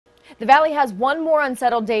The valley has one more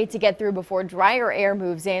unsettled day to get through before drier air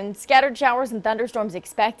moves in. Scattered showers and thunderstorms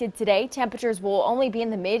expected today. Temperatures will only be in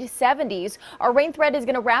the mid-70s. Our rain threat is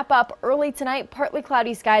going to wrap up early tonight. Partly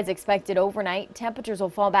cloudy skies expected overnight. Temperatures will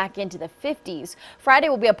fall back into the 50s. Friday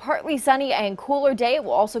will be a partly sunny and cooler day. It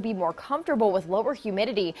will also be more comfortable with lower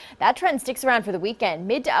humidity. That trend sticks around for the weekend.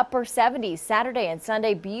 Mid to upper 70s Saturday and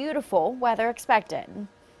Sunday. Beautiful weather expected.